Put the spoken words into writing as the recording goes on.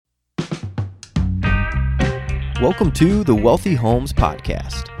Welcome to the Wealthy Homes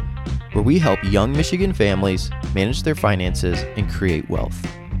Podcast, where we help young Michigan families manage their finances and create wealth.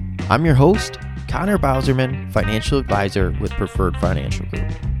 I'm your host, Connor Bowserman, financial advisor with Preferred Financial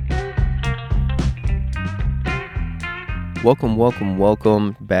Group.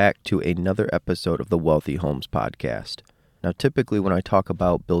 Welcome back to another episode of the Wealthy Homes Podcast. Now, typically when I talk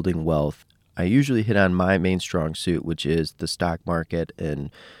about building wealth, I usually hit on my main strong suit, which is the stock market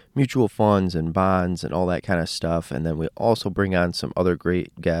and mutual funds and bonds and all that kind of stuff. And then we also bring on some other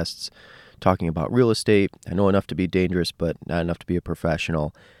great guests talking about real estate. I know enough to be dangerous, but not enough to be a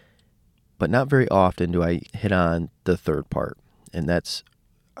professional. But not very often do I hit on the third part, and that's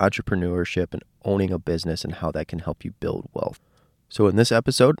entrepreneurship and owning a business and how that can help you build wealth. So in this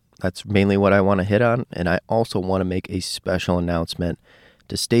episode, that's mainly what I want to hit on. And I also want to make a special announcement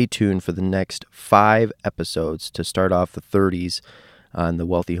to stay tuned for the next 5 episodes to start off the 30s on the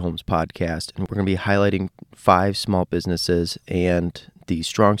Wealthy Homes Podcast. And we're going to be highlighting 5 small businesses and the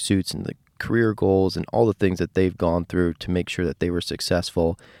strong suits and the career goals and all the things that they've gone through to make sure that they were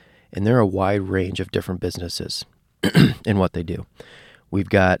successful. And there are a wide range of different businesses in what they do. We've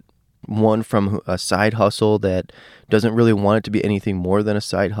got one from a side hustle that doesn't really want it to be anything more than a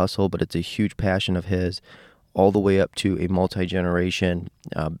side hustle, but it's a huge passion of his, all the way up to a multi-generation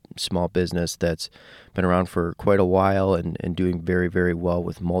small business that's been around for quite a while and doing very, very well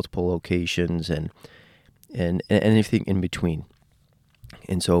with multiple locations and anything in between.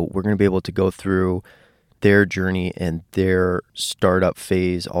 And so we're going to be able to go through their journey and their startup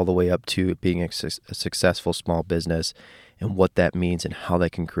phase all the way up to being a successful small business and what that means and how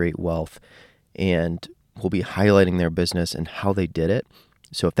that can create wealth. And we'll be highlighting their business and how they did it.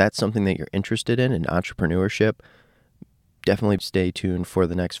 So if that's something that you're interested in entrepreneurship, definitely stay tuned for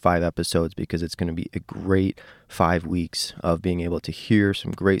the next 5 episodes because it's going to be a great 5 weeks of being able to hear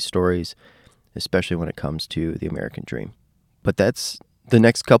some great stories, especially when it comes to the American dream. But that's the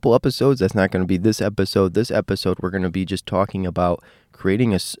next couple episodes. That's not going to be this episode. This episode, we're going to be just talking about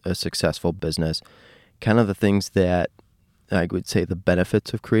creating a successful business, kind of the things that I would say the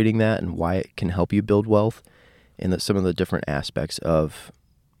benefits of creating that and why it can help you build wealth, and some of the different aspects of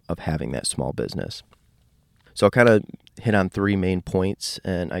having that small business. So I'll kind of hit on 3 main points,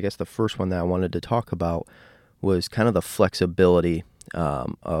 and I guess the first one that I wanted to talk about was kind of the flexibility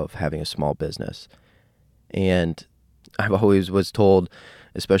of having a small business. And I've always was told,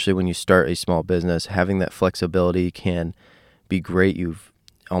 especially when you start a small business, having that flexibility can be great. You've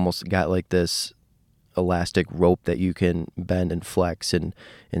almost got like this elastic rope that you can bend and flex and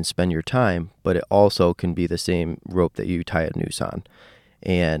spend your time, but it also can be the same rope that you tie a noose on.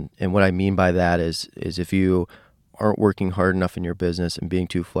 And what I mean by that is if you aren't working hard enough in your business and being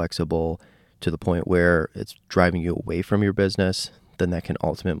too flexible to the point where it's driving you away from your business, then that can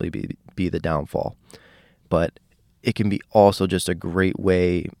ultimately be the downfall. But it can be also just a great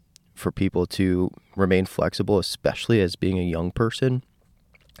way for people to remain flexible, especially as being a young person,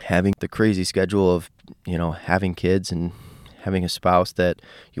 having the crazy schedule of, having kids and having a spouse that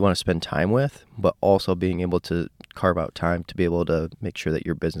you want to spend time with, but also being able to carve out time to be able to make sure that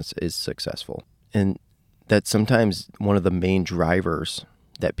your business is successful. And that's sometimes one of the main drivers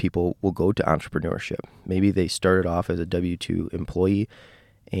that people will go to entrepreneurship. Maybe they started off as a W-2 employee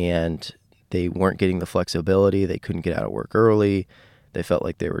and they weren't getting the flexibility. They couldn't get out of work early. They felt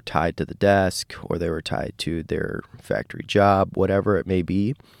like they were tied to the desk or they were tied to their factory job, whatever it may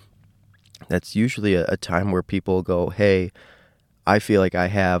be. That's usually a time where people go, hey, I feel like I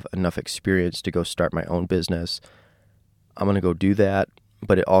have enough experience to go start my own business. I'm going to go do that.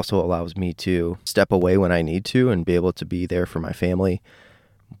 But it also allows me to step away when I need to and be able to be there for my family,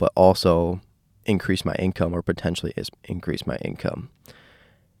 but also increase my income or potentially increase my income.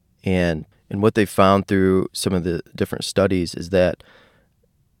 And what they found through some of the different studies is that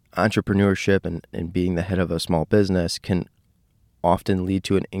entrepreneurship and being the head of a small business can often lead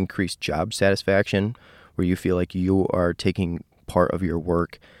to an increased job satisfaction where you feel like you are taking part of your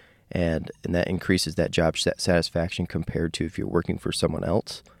work and that increases that job satisfaction compared to if you're working for someone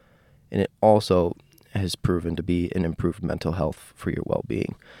else. And it also has proven to be an improved mental health for your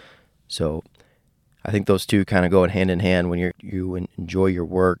well-being. So I think those two kind of go hand in hand. When you enjoy your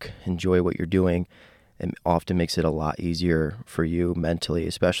work, enjoy what you're doing, it often makes it a lot easier for you mentally,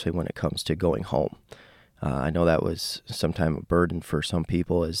 especially when it comes to going home. I know that was sometimes a burden for some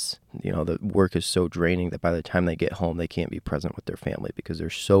people is, the work is so draining that by the time they get home, they can't be present with their family because they're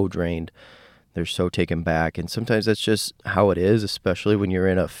so drained, they're so taken back. And sometimes that's just how it is, especially when you're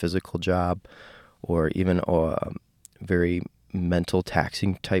in a physical job or even a very mental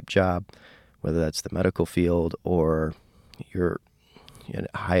taxing type job, whether that's the medical field or you're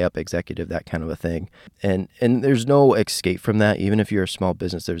high up executive, that kind of a thing. And there's no escape from that. Even if you're a small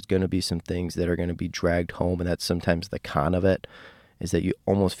business, there's going to be some things that are going to be dragged home. And that's sometimes the con of it, is that you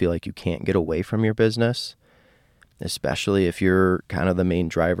almost feel like you can't get away from your business, especially if you're kind of the main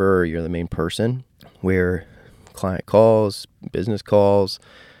driver or you're the main person, where client calls, business calls,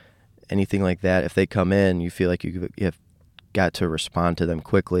 anything like that, if they come in, you feel like you have got to respond to them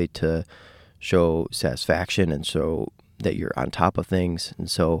quickly to show satisfaction and show that you're on top of things. And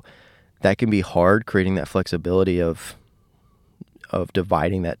so that can be hard, creating that flexibility of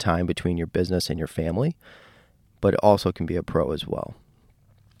dividing that time between your business and your family, but it also can be a pro as well.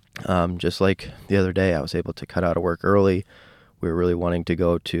 Just like the other day, I was able to cut out of work early. We were really wanting to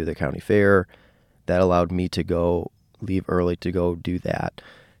go to the county fair. That allowed me to leave early to go do that.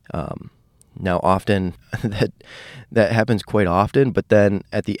 Now, often that happens quite often, but then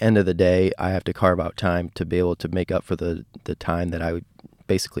at the end of the day, I have to carve out time to be able to make up for the time that I would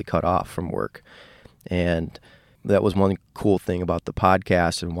basically cut off from work. And that was one cool thing about the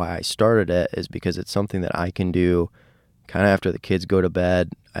podcast, and why I started it is because it's something that I can do kind of after the kids go to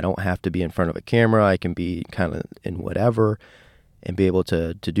bed. I don't have to be in front of a camera. I can be kind of in whatever and be able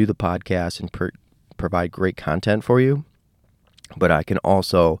to do the podcast and provide great content for you. But I can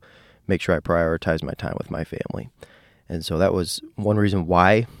also make sure I prioritize my time with my family. And so that was one reason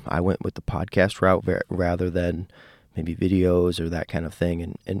why I went with the podcast route rather than maybe videos or that kind of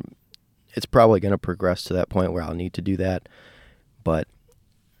thing. And it's probably going to progress to that point where I'll need to do that. But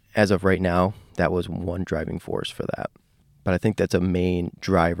as of right now, that was one driving force for that. But I think that's a main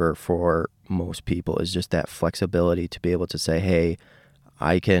driver for most people, is just that flexibility to be able to say, hey,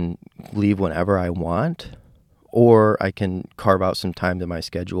 I can leave whenever I want, or I can carve out some time to my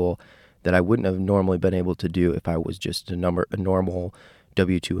schedule that I wouldn't have normally been able to do if I was just a normal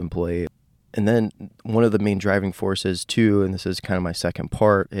W-2 employee. And then one of the main driving forces too, and this is kind of my second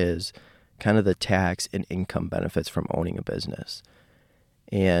part, is kind of the tax and income benefits from owning a business.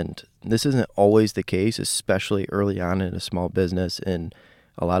 And this isn't always the case, especially early on in a small business. And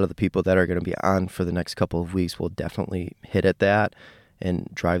a lot of the people that are going to be on for the next couple of weeks will definitely hit at that and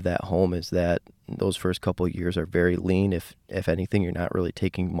drive that home, is that those first couple of years are very lean. If anything, you're not really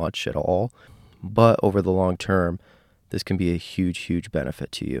taking much at all. But over the long term, this can be a huge, huge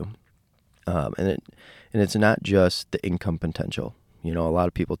benefit to you. And it's not just the income potential. You know, a lot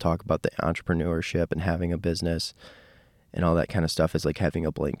of people talk about the entrepreneurship and having a business and all that kind of stuff is like having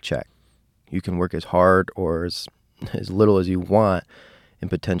a blank check. You can work as hard or as little as you want and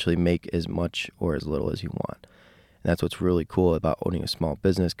potentially make as much or as little as you want. And that's what's really cool about owning a small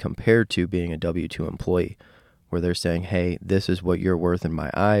business compared to being a W-2 employee, where they're saying, hey, this is what you're worth in my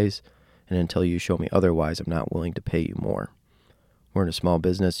eyes, and until you show me otherwise, I'm not willing to pay you more. We're in a small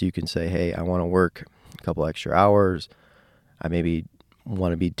business, you can say, hey, I want to work a couple extra hours. I maybe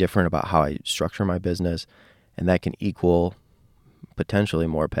want to be different about how I structure my business, and that can equal potentially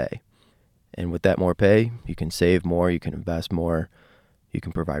more pay. And with that more pay, you can save more, you can invest more, you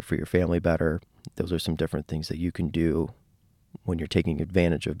can provide for your family better. Those are some different things that you can do when you're taking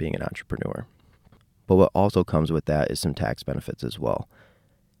advantage of being an entrepreneur. But what also comes with that is some tax benefits as well.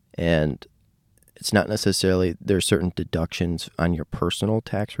 And it's not necessarily, there's certain deductions on your personal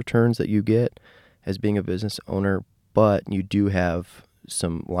tax returns that you get as being a business owner, but you do have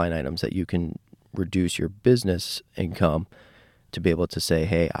some line items that you can reduce your business income to be able to say,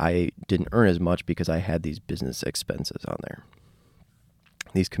 hey, I didn't earn as much because I had these business expenses on there.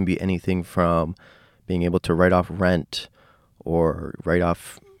 These can be anything from being able to write off rent or write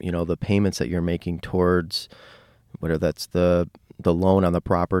off, the payments that you're making towards, whether that's the loan on the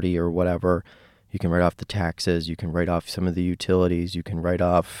property or whatever. You can write off the taxes. You can write off some of the utilities. You can write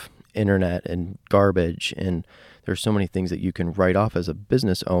off internet and garbage. And there's so many things that you can write off as a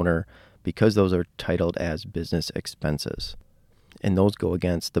business owner because those are titled as business expenses. And those go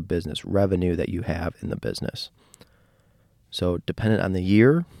against the business revenue that you have in the business. So dependent on the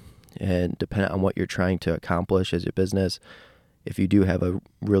year and dependent on what you're trying to accomplish as a business, if you do have a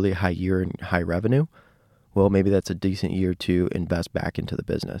really high year and high revenue, well, maybe that's a decent year to invest back into the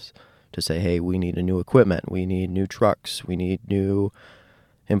business, to say, hey, we need a new equipment, we need new trucks, we need new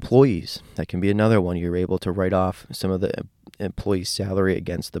employees. That can be another one. You're able to write off some of the employee's salary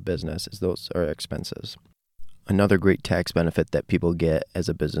against the business, as those are expenses. Another great tax benefit that people get as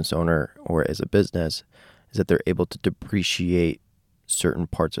a business owner or as a business is that they're able to depreciate certain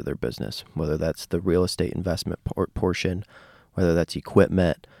parts of their business, whether that's the real estate investment portion, whether that's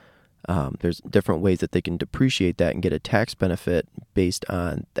equipment. There's different ways that they can depreciate that and get a tax benefit based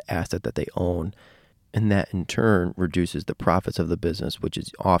on the asset that they own. And that in turn reduces the profits of the business, which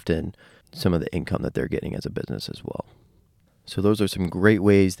is often some of the income that they're getting as a business as well. So those are some great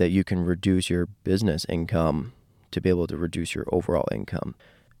ways that you can reduce your business income to be able to reduce your overall income.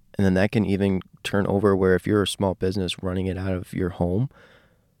 And then that can even turn over where if you're a small business running it out of your home,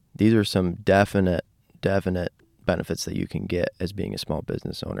 these are some definite benefits that you can get as being a small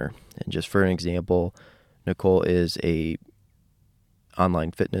business owner. And just for an example, Nicole is a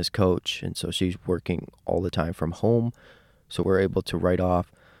online fitness coach, and so she's working all the time from home. So we're able to write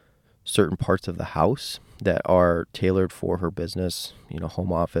off certain parts of the house that are tailored for her business,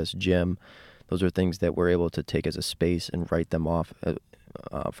 home office, gym. Those are things that we're able to take as a space and write them off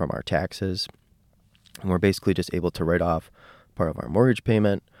from our taxes. And we're basically just able to write off part of our mortgage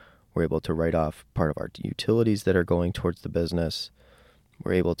payment. We're able to write off part of our utilities that are going towards the business.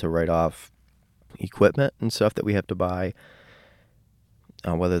 We're able to write off equipment and stuff that we have to buy,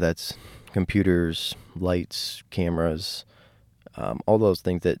 whether that's computers, lights, cameras, all those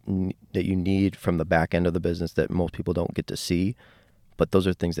things that you need from the back end of the business that most people don't get to see. But those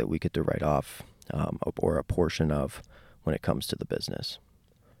are things that we get to write off or a portion of when it comes to the business.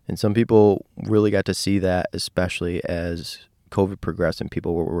 And some people really got to see that, especially as COVID progressed and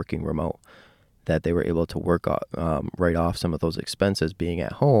people were working remote, that they were able to write off some of those expenses being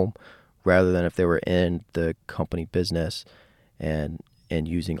at home rather than if they were in the company business and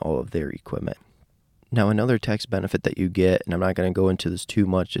using all of their equipment. Now, another tax benefit that you get, and I'm not going to go into this too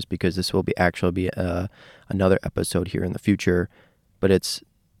much just because this will be another episode here in the future, but it's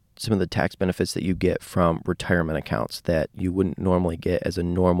some of the tax benefits that you get from retirement accounts that you wouldn't normally get as a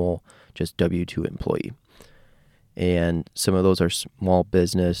normal just W-2 employee. And some of those are small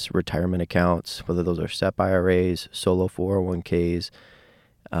business retirement accounts, whether those are SEP IRAs, solo 401ks,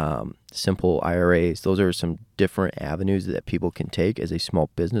 simple IRAs. Those are some different avenues that people can take as a small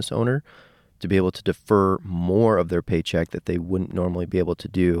business owner to be able to defer more of their paycheck that they wouldn't normally be able to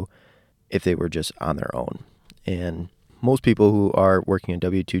do if they were just on their own. And most people who are working a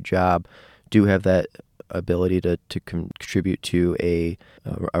W-2 job do have that ability to contribute to a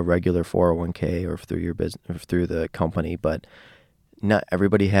regular 401k or through your business or through the company, but not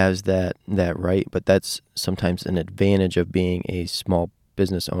everybody has that right. But that's sometimes an advantage of being a small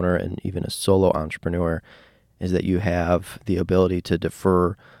business owner and even a solo entrepreneur, is that you have the ability to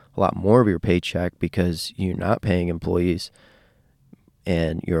defer a lot more of your paycheck because you're not paying employees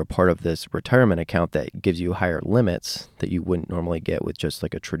and you're a part of this retirement account that gives you higher limits that you wouldn't normally get with just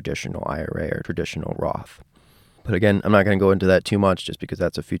like a traditional IRA or traditional Roth. But again, I'm not going to go into that too much just because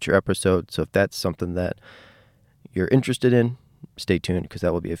that's a future episode. So if that's something that you're interested in, stay tuned because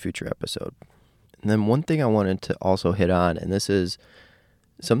that will be a future episode. And then one thing I wanted to also hit on, and this is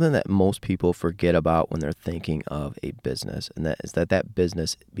something that most people forget about when they're thinking of a business, and that is that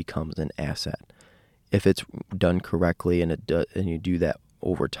business becomes an asset. If it's done correctly and you do that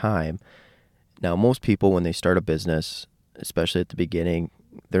over time. Now, most people, when they start a business, especially at the beginning,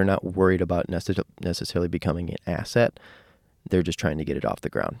 they're not worried about necessarily becoming an asset. They're just trying to get it off the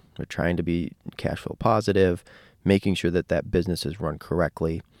ground. They're trying to be cash flow positive, making sure that business is run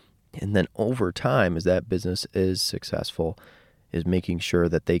correctly. And then over time, as that business is successful, is making sure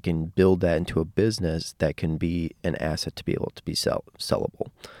that they can build that into a business that can be an asset to be able to be sellable.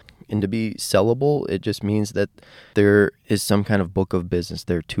 And to be sellable, it just means that there is some kind of book of business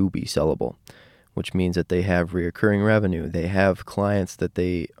there to be sellable, which means that they have reoccurring revenue. They have clients that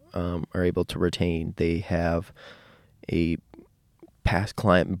they are able to retain. They have a past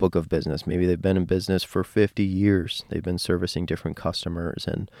client book of business. Maybe they've been in business for 50 years. They've been servicing different customers.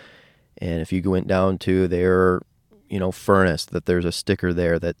 And if you went down to their furnace, that there's a sticker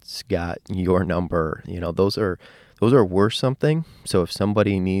there that's got your number, those are worth something. So if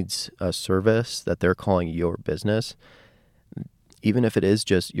somebody needs a service that they're calling your business, even if it is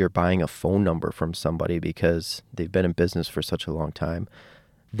just you're buying a phone number from somebody because they've been in business for such a long time,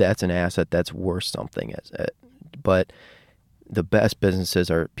 that's an asset that's worth something. But the best businesses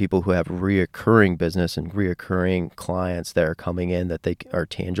are people who have reoccurring business and reoccurring clients that are coming in that they are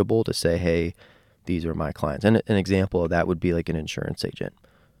tangible to say, hey, these are my clients. And an example of that would be like an insurance agent.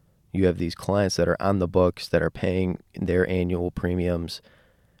 You have these clients that are on the books that are paying their annual premiums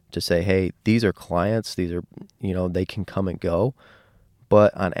to say, hey, these are clients. These are, they can come and go.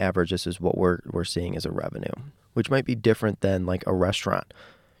 But on average, this is what we're seeing as a revenue, which might be different than like a restaurant.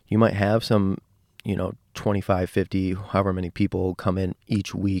 You might have some, 25, 50, however many people come in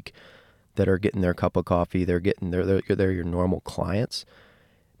each week that are getting their cup of coffee. They're your normal clients.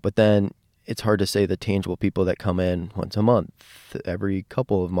 But then it's hard to say the tangible people that come in once a month, every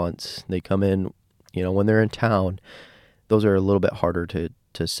couple of months, they come in, when they're in town. Those are a little bit harder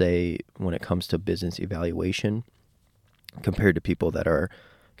to say when it comes to business evaluation compared to people that are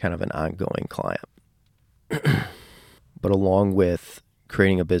kind of an ongoing client. but along with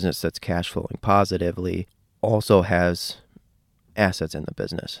creating a business that's cash flowing positively, also has assets in the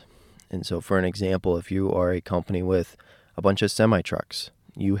business. And so for an example, if you are a company with a bunch of semi-trucks,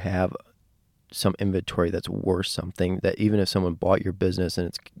 you have some inventory that's worth something, that even if someone bought your business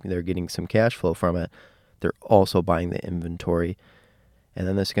and they're getting some cash flow from it, they're also buying the inventory. And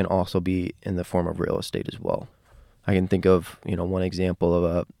then this can also be in the form of real estate as well. I can think of, one example of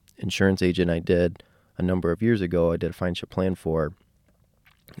a insurance agent I did a number of years ago. I did a financial plan for,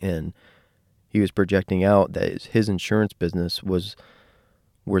 and he was projecting out that his insurance business was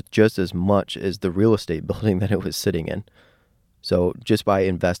worth just as much as the real estate building that it was sitting in. So just by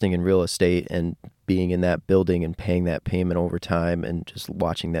investing in real estate and being in that building and paying that payment over time and just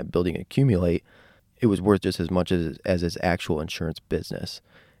watching that building accumulate, it was worth just as much as his actual insurance business.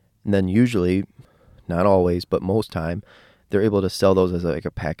 And then usually, not always, but most time, they're able to sell those as like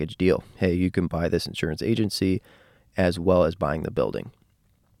a package deal. Hey, you can buy this insurance agency as well as buying the building.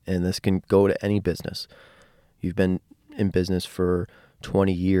 And this can go to any business. You've been in business for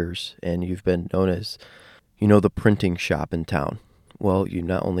 20 years and you've been known as, the printing shop in town. Well, you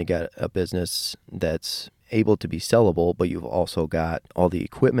not only got a business that's able to be sellable, but you've also got all the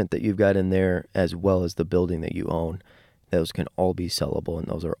equipment that you've got in there as well as the building that you own. Those can all be sellable, and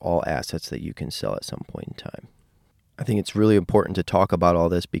those are all assets that you can sell at some point in time. I think it's really important to talk about all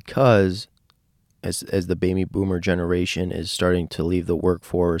this because as the baby boomer generation is starting to leave the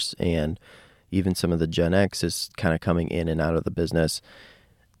workforce, and even some of the Gen X is kind of coming in and out of the business,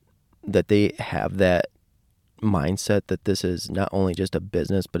 that they have that mindset that this is not only just a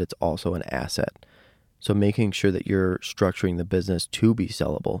business, but it's also an asset. So making sure that you're structuring the business to be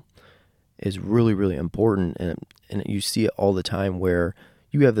sellable is really, really important. And you see it all the time where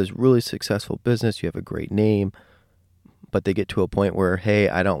you have this really successful business, you have a great name, but they get to a point where, hey,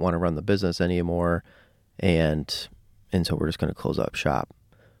 I don't want to run the business anymore, and so we're just going to close up shop.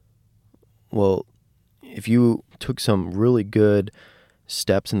 Well, if you took some really good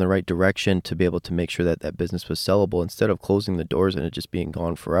steps in the right direction to be able to make sure that business was sellable, instead of closing the doors and it just being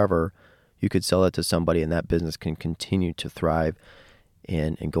gone forever, you could sell it to somebody and that business can continue to thrive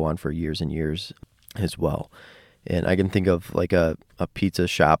and go on for years and years as well. And I can think of like a pizza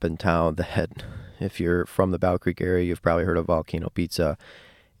shop in town that, if you're from the Battle Creek area, you've probably heard of Volcano Pizza.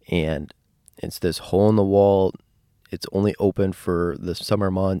 And it's this hole in the wall. It's only open for the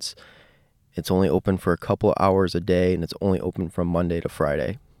summer months. It's only open for a couple of hours a day, and it's only open from Monday to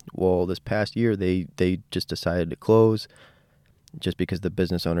Friday. Well, this past year, they just decided to close just because the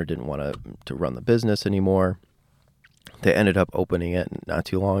business owner didn't want to run the business anymore. They ended up opening it not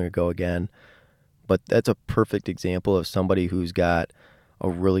too long ago again. But that's a perfect example of somebody who's got a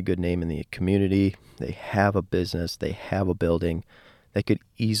really good name in the community. They have a business, they have a building that could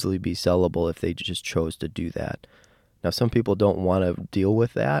easily be sellable if they just chose to do that. Now, some people don't want to deal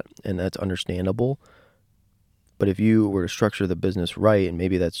with that, and that's understandable. But if you were to structure the business right, and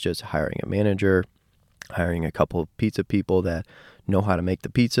maybe that's just hiring a manager, hiring a couple of pizza people that know how to make the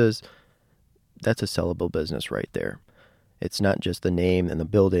pizzas, that's a sellable business right there. It's not just the name and the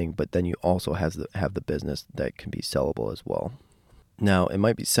building, but then you also have the business that can be sellable as well. Now, it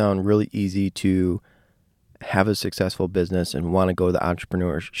might sound really easy to have a successful business and want to go the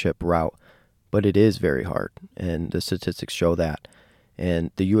entrepreneurship route, but it is very hard, and the statistics show that.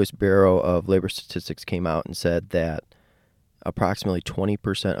 And the U.S. Bureau of Labor Statistics came out and said that approximately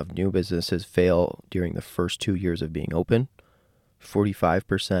 20% of new businesses fail during the first 2 years of being open,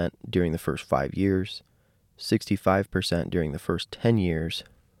 45% during the first 5 years, 65% during the first 10 years,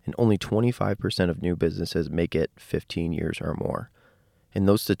 and only 25% of new businesses make it 15 years or more. And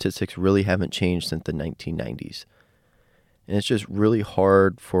those statistics really haven't changed since the 1990s. And it's just really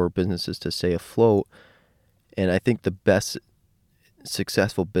hard for businesses to stay afloat. And I think the best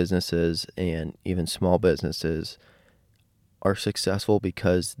successful businesses and even small businesses are successful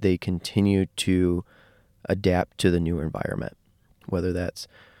because they continue to adapt to the new environment. Whether that's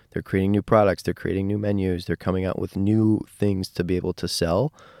they're creating new products, they're creating new menus, they're coming out with new things to be able to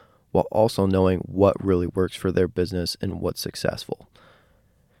sell, while also knowing what really works for their business and what's successful.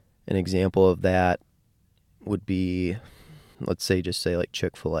 An example of that would be, let's say, just say like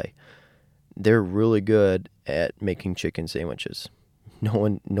Chick-fil-A. They're really good at making chicken sandwiches. No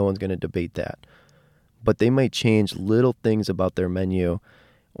one's going to debate that. But they might change little things about their menu,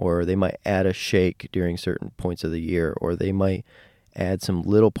 or they might add a shake during certain points of the year, or they might add some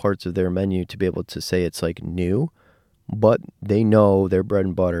little parts of their menu to be able to say it's like new, but they know their bread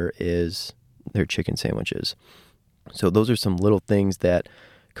and butter is their chicken sandwiches. So those are some little things that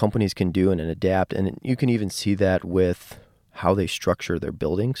companies can do and adapt. And you can even see that with how they structure their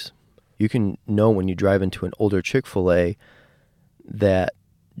buildings. You can know when you drive into an older Chick-fil-A that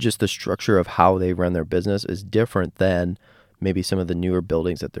just the structure of how they run their business is different than maybe some of the newer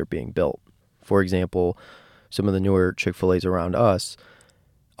buildings that they're being built. For example, some of the newer Chick-fil-A's around us,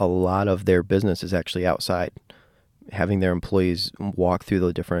 a lot of their business is actually outside, having their employees walk through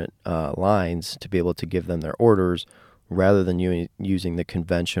the different lines to be able to give them their orders rather than using the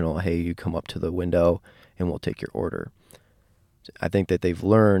conventional, hey, you come up to the window and we'll take your order. I think that they've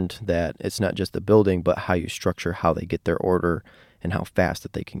learned that it's not just the building, but how you structure how they get their order and how fast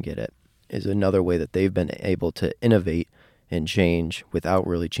that they can get it is another way that they've been able to innovate and change without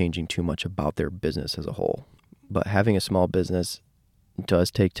really changing too much about their business as a whole. But having a small business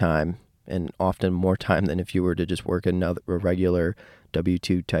does take time, and often more time than if you were to just work a regular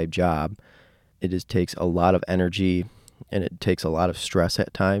W-2 type job. It just takes a lot of energy, and it takes a lot of stress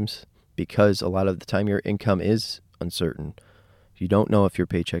at times because a lot of the time your income is uncertain. You don't know if your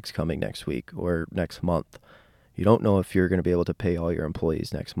paycheck's coming next week or next month. You don't know if you're going to be able to pay all your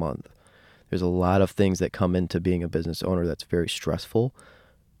employees next month. There's a lot of things that come into being a business owner that's very stressful,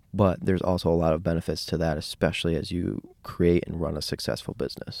 but there's also a lot of benefits to that, especially as you create and run a successful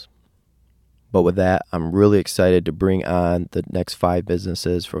business. But with that, I'm really excited to bring on the next 5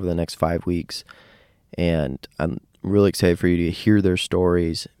 businesses for the next 5 weeks. And I'm really excited for you to hear their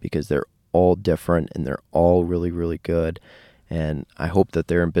stories because they're all different and they're all really, really good. And I hope that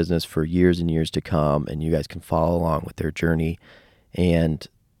they're in business for years and years to come and you guys can follow along with their journey. And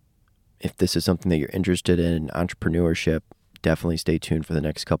if this is something that you're interested in entrepreneurship, definitely stay tuned for the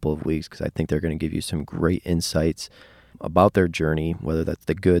next couple of weeks because I think they're going to give you some great insights about their journey, whether that's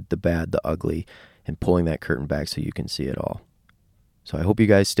the good, the bad, the ugly, and pulling that curtain back so you can see it all. So I hope you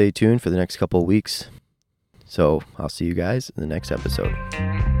guys stay tuned for the next couple of weeks. So I'll see you guys in the next episode.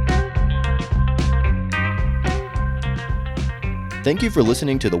 Thank you for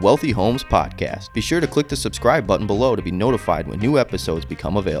listening to the Wealthy Homes Podcast. Be sure to click the subscribe button below to be notified when new episodes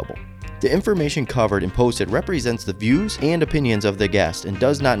become available. The information covered and posted represents the views and opinions of the guest and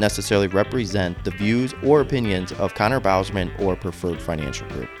does not necessarily represent the views or opinions of Connor Bauserman or Preferred Financial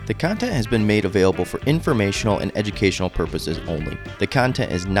Group. The content has been made available for informational and educational purposes only. The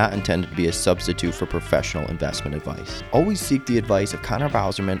content is not intended to be a substitute for professional investment advice. Always seek the advice of Connor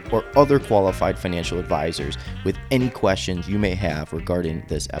Bauserman or other qualified financial advisors with any questions you may have regarding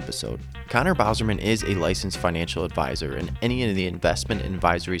this episode. Connor Bauserman is a licensed financial advisor, and any of the investment and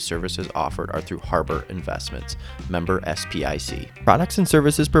advisory services offered are through Harbor Investments, member SPIC. Products and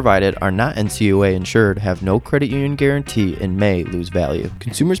services provided are not NCUA insured, have no credit union guarantee, and may lose value.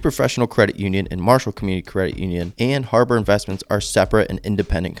 Consumers Professional Credit Union and Marshall Community Credit Union and Harbor Investments are separate and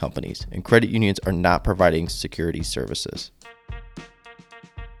independent companies, and credit unions are not providing securities services.